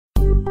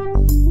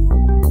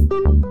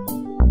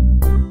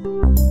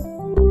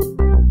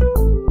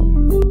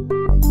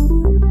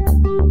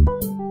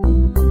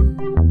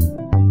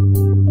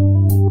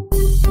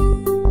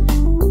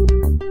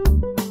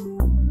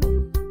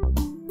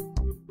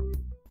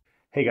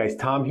Hey guys,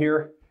 Tom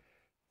here.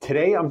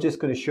 Today I'm just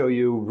going to show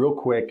you real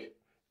quick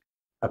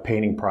a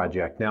painting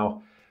project.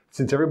 Now,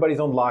 since everybody's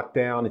on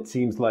lockdown, it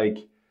seems like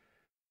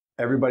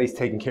everybody's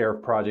taking care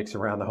of projects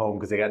around the home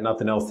because they got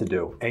nothing else to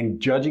do. And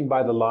judging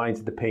by the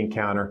lines at the paint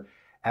counter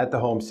at the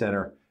home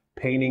center,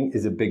 painting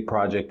is a big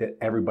project that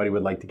everybody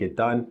would like to get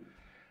done.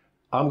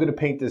 I'm going to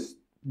paint this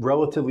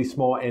relatively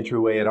small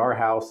entryway at our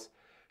house,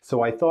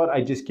 so I thought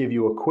I'd just give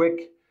you a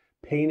quick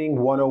painting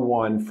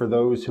 101 for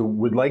those who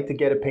would like to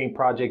get a paint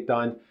project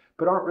done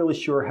but aren't really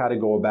sure how to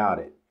go about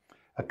it.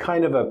 A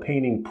kind of a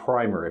painting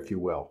primer, if you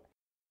will.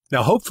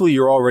 Now, hopefully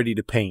you're all ready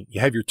to paint. You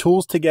have your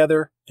tools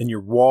together and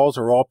your walls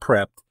are all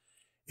prepped.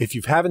 If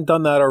you haven't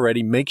done that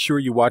already, make sure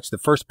you watch the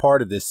first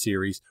part of this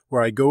series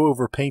where I go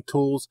over paint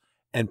tools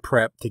and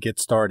prep to get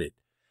started.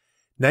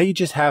 Now you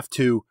just have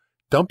to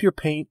dump your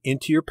paint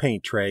into your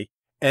paint tray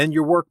and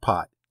your work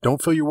pot.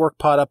 Don't fill your work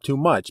pot up too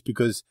much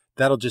because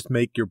that'll just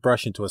make your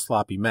brush into a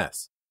sloppy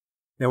mess.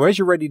 Now, as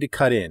you're ready to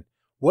cut in,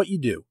 what you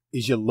do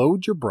is you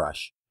load your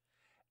brush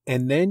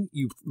and then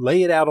you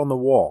lay it out on the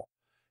wall.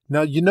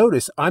 Now you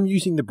notice I'm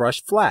using the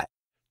brush flat.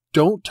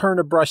 Don't turn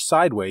a brush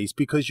sideways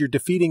because you're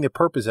defeating the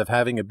purpose of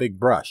having a big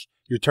brush.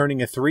 You're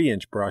turning a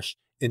 3-inch brush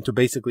into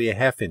basically a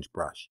 1/2-inch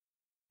brush.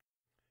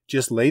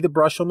 Just lay the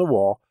brush on the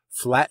wall,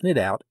 flatten it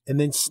out, and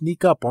then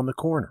sneak up on the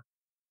corner.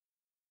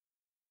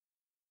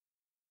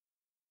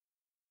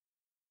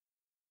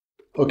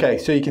 Okay,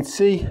 so you can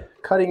see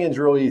cutting in is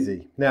real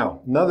easy.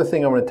 Now, another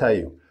thing I'm going to tell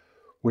you.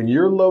 When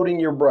you're loading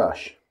your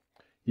brush,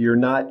 you're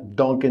not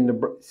dunking the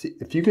brush.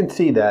 If you can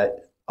see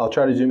that, I'll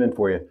try to zoom in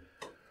for you.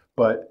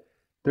 But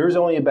there's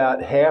only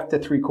about 1/2 to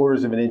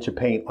 3/4 of an inch of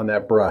paint on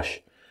that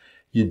brush.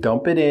 You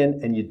dump it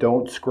in and you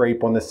don't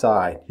scrape on the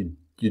side.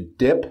 You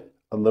dip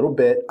a little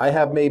bit. I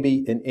have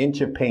maybe an inch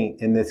of paint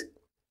in this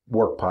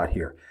work pot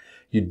here.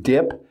 You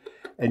dip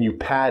and you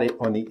pat it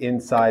on the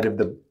inside of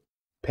the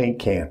paint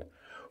can.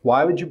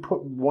 Why would you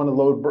want to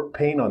load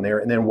paint on there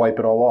and then wipe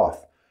it all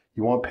off?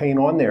 You want paint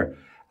on there.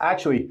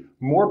 Actually,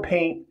 more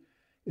paint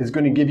is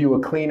going to give you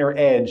a cleaner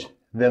edge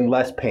than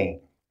less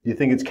paint. You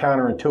think it's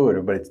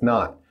counterintuitive, but it's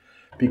not.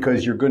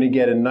 Because you're going to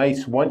get a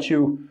nice, once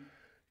you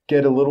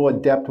get a little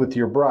adept with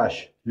your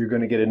brush, you're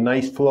going to get a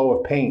nice flow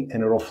of paint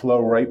and it'll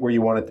flow right where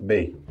you want it to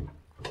be.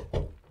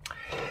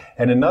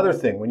 And another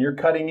thing, when you're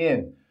cutting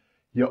in,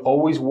 you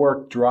always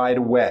work dry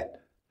to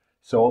wet.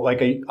 So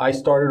like I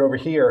started over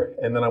here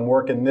and then I'm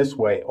working this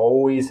way,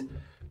 always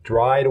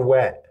dry to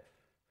wet.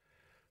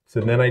 So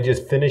then I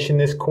just finish in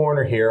this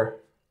corner here.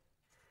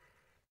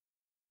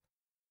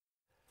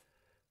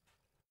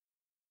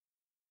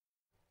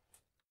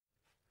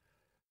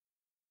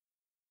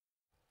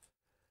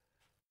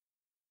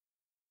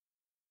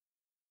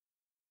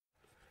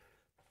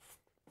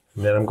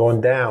 And then I'm going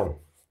down.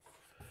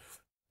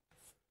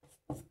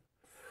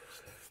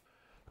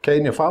 Okay,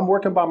 and if I'm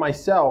working by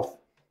myself,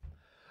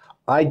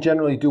 I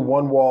generally do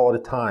one wall at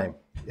a time.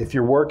 If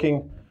you're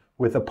working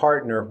with a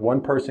partner, one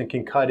person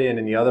can cut in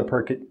and the other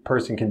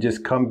person can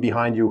just come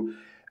behind you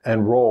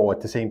and roll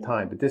at the same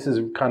time. But this is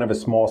kind of a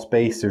small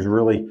space. There's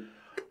really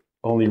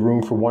only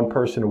room for one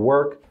person to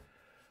work.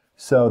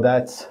 So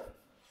that's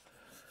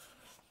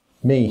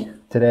me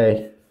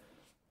today.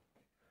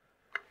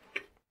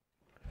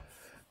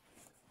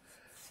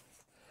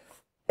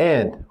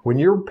 And when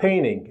you're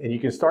painting and you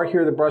can start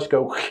hearing the brush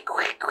go,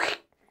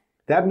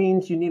 that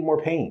means you need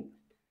more paint.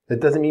 That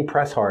doesn't mean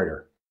press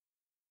harder.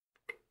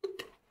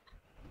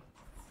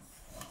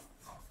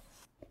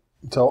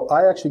 So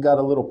I actually got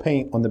a little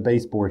paint on the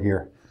baseboard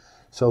here.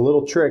 So a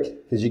little trick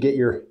is you get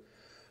your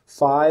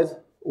 5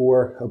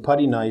 or a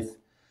putty knife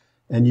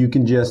and you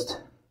can just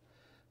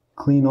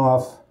clean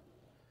off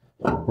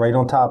right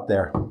on top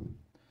there.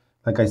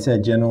 Like I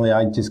said, generally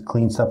I just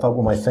clean stuff up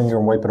with my finger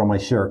and wipe it on my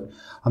shirt.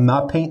 I'm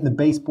not painting the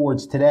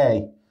baseboards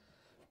today,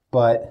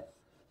 but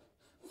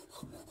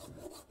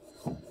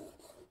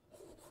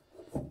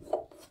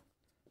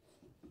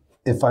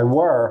if I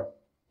were,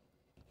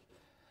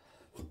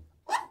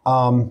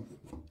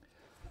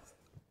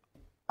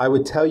 I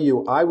would tell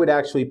you,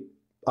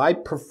 I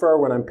prefer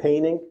when I'm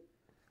painting,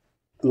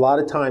 a lot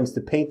of times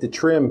to paint the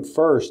trim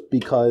first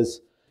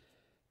because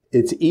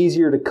it's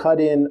easier to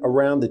cut in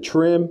around the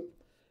trim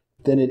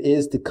than it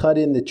is to cut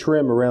in the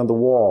trim around the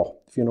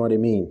wall, if you know what I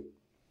mean.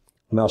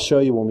 And I'll show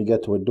you when we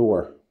get to a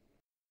door.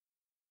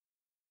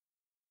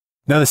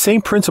 Now the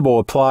same principle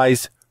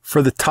applies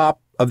for the top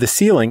of the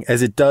ceiling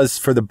as it does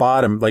for the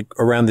bottom, like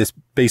around this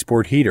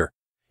baseboard heater.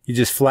 You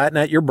just flatten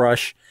out your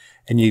brush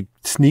and you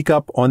sneak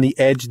up on the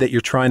edge that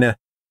you're trying to,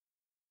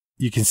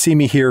 you can see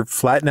me here,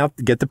 flatten out,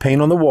 get the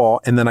paint on the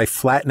wall, and then I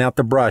flatten out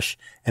the brush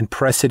and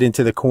press it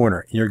into the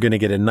corner. You're going to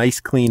get a nice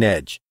clean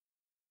edge.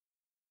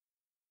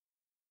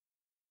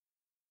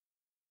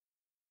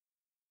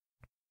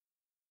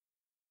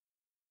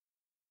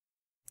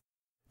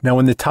 Now,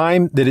 in the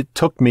time that it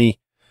took me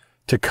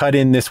to cut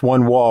in this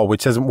one wall,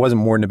 which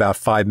wasn't more than about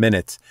 5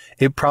 minutes,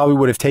 it probably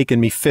would have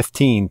taken me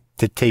 15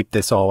 to tape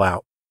this all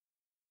out.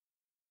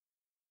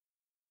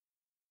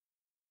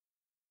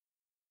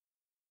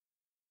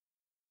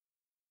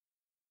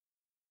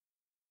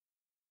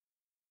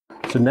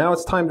 So now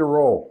it's time to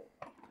roll.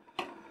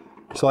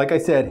 So like I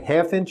said,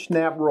 1/2-inch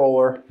snap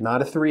roller,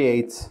 not a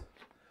 3/8.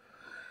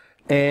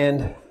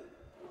 And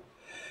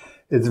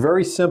it's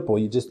very simple.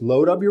 You just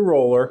load up your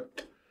roller.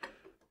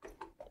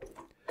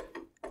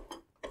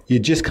 You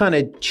just kind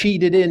of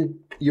cheat it in.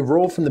 You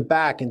roll from the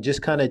back and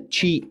just kind of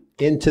cheat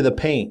into the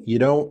paint. You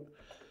don't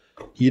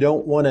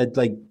want to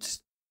like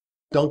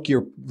dunk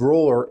your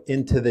roller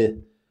into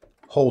the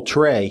whole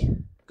tray,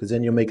 because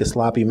then you'll make a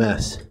sloppy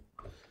mess.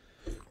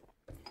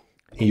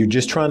 And you're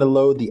just trying to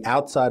load the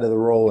outside of the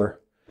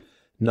roller,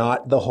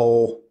 not the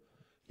whole.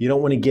 You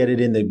don't want to get it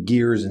in the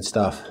gears and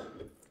stuff.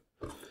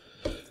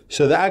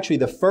 So actually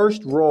the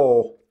first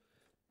roll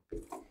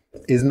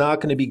is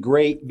not going to be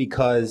great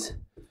because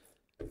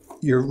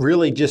you're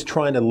really just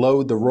trying to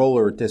load the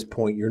roller at this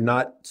point. You're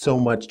not so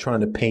much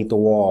trying to paint the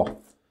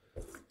wall,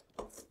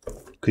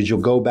 because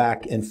you'll go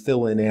back and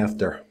fill in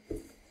after.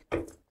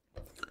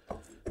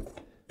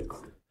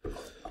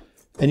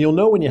 And you'll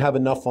know when you have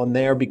enough on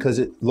there because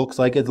it looks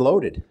like it's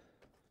loaded.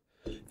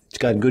 It's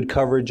got good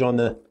coverage on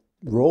the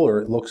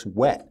roller. It looks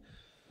wet.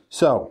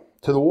 So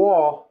to the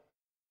wall,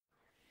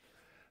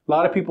 a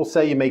lot of people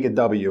say you make a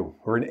W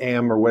or an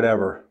M or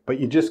whatever, but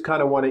you just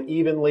kind of want to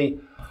evenly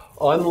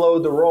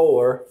unload the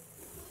roller,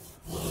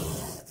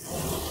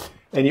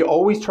 and you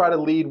always try to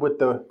lead with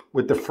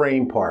the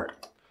frame part.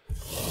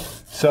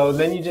 So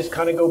then you just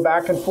kind of go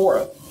back and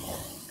forth.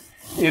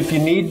 If you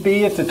need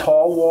be, it's a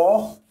tall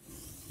wall,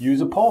 use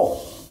a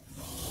pole.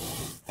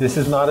 This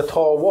is not a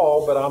tall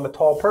wall, but I'm a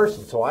tall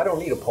person, so I don't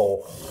need a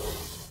pole.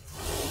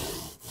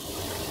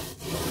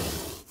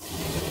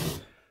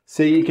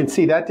 See, you can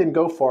see that didn't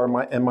go far.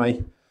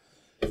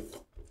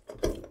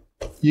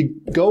 You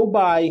go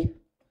by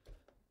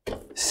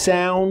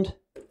sound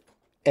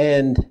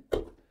and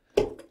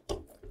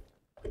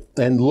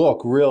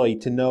look really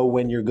to know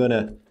when you're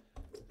gonna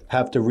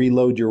have to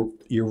reload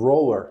your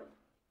roller,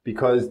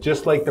 because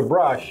just like the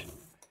brush,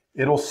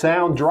 it'll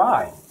sound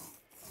dry.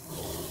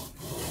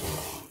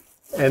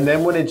 And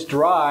then when it's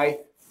dry,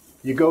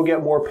 you go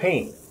get more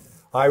paint.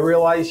 I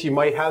realize you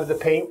might have the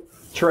paint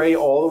tray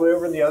all the way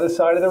over on the other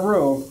side of the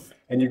room,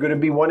 and you're going to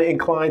be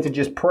inclined to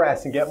just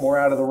press and get more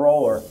out of the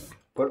roller.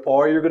 But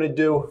all you're going to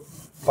do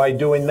by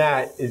doing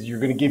that is you're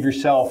going to give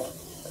yourself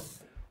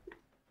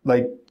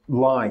like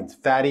lines,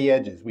 fatty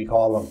edges, we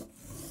call them,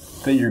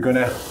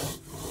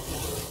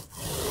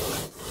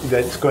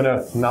 that's going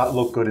to not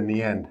look good in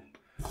the end.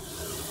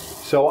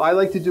 So I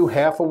like to do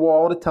half a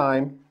wall at a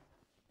time.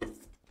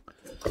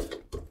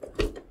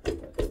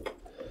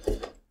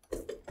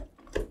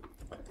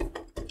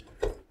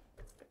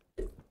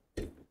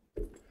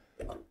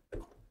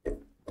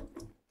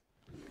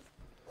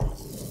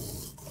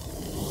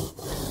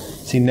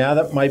 See, now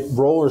that my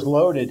roller's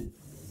loaded,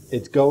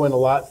 it's going a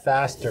lot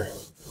faster.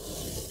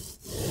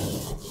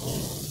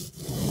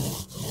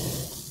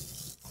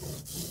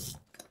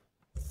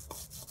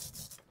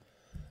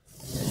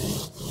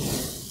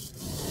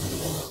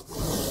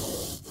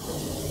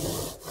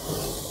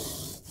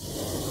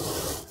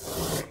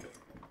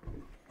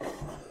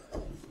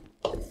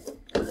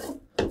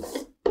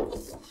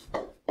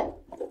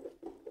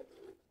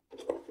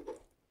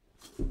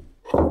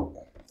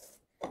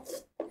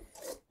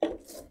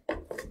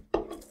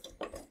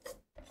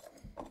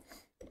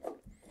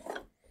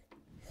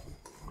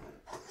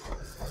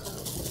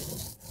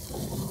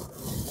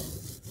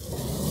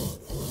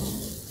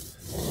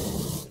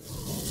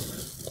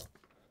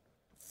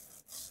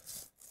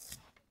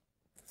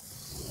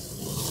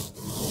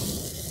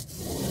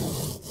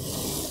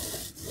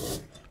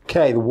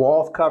 Okay, the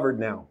wall's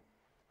covered now.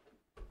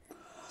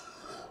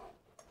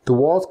 The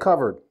wall's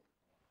covered.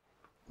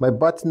 My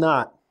butt's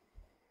not.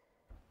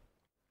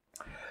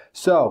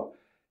 So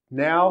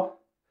now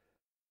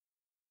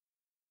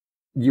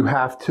you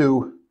have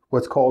to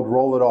what's called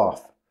roll it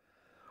off.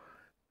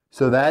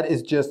 So that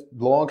is just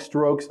long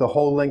strokes the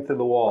whole length of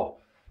the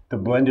wall to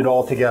blend it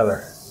all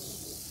together.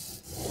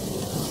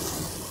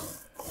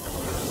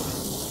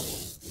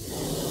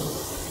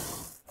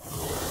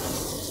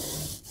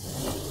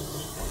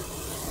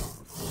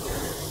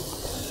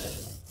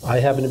 I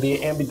happen to be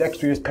an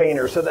ambidextrous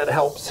painter, so that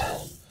helps.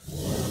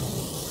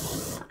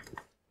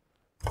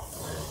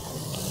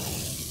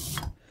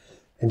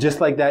 And just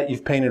like that,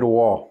 you've painted a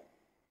wall.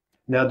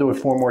 Now do it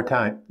 4 more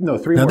times. No,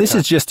 3 more times. Now this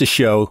is just to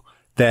show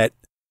that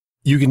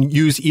you can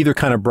use either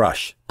kind of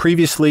brush.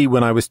 Previously,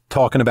 when I was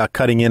talking about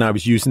cutting in, I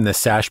was using the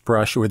sash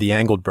brush or the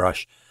angled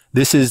brush.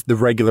 This is the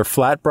regular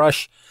flat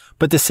brush,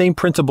 but the same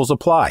principles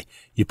apply.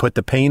 You put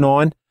the paint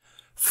on,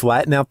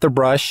 flatten out the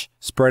brush,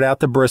 spread out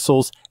the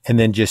bristles, and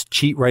then just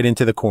cheat right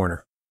into the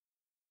corner.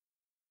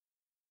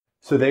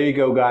 So there you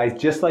go, guys.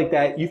 Just like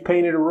that, you've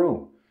painted a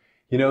room.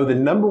 You know, the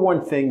number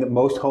one thing that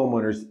most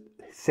homeowners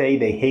say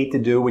they hate to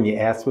do when you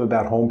ask them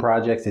about home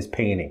projects is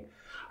painting.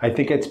 I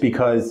think it's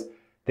because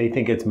they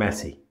think it's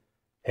messy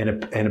and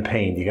a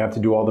pain. You have to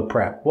do all the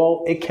prep.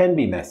 Well, it can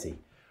be messy,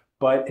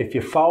 but if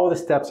you follow the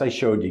steps I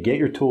showed you, get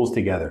your tools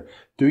together,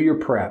 do your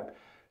prep,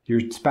 your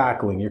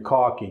spackling, your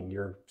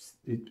caulking,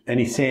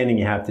 any sanding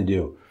you have to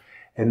do,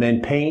 And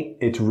then paint,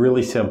 it's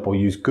really simple.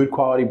 Use good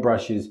quality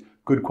brushes,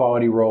 good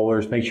quality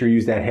rollers. Make sure you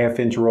use that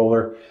 1/2-inch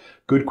roller.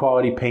 Good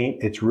quality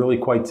paint, it's really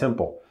quite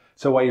simple.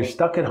 So while you're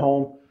stuck at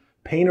home,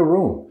 paint a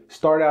room.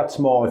 Start out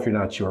small if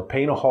you're not sure.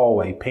 Paint a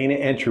hallway, paint an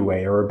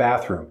entryway or a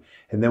bathroom.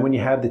 And then when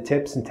you have the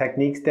tips and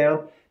techniques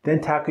down, then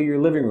tackle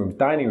your living rooms,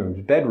 dining rooms,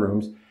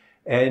 bedrooms.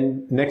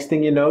 And next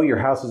thing you know, your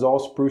house is all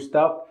spruced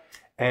up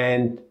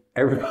and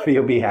everybody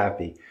will be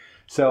happy.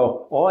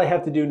 So all I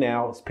have to do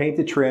now is paint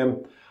the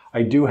trim.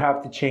 I do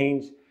have to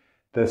change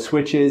the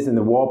switches and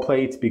the wall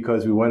plates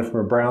because we went from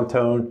a brown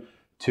tone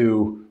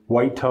to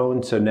white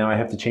tone. So now I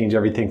have to change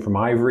everything from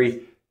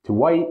ivory to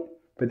white,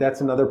 but that's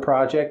another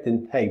project.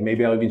 And hey,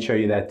 maybe I'll even show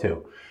you that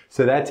too.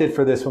 So that's it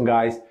for this one,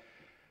 guys.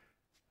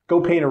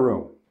 Go paint a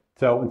room.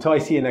 So until I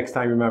see you next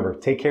time, remember,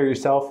 take care of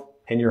yourself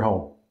and your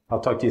home. I'll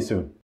talk to you soon.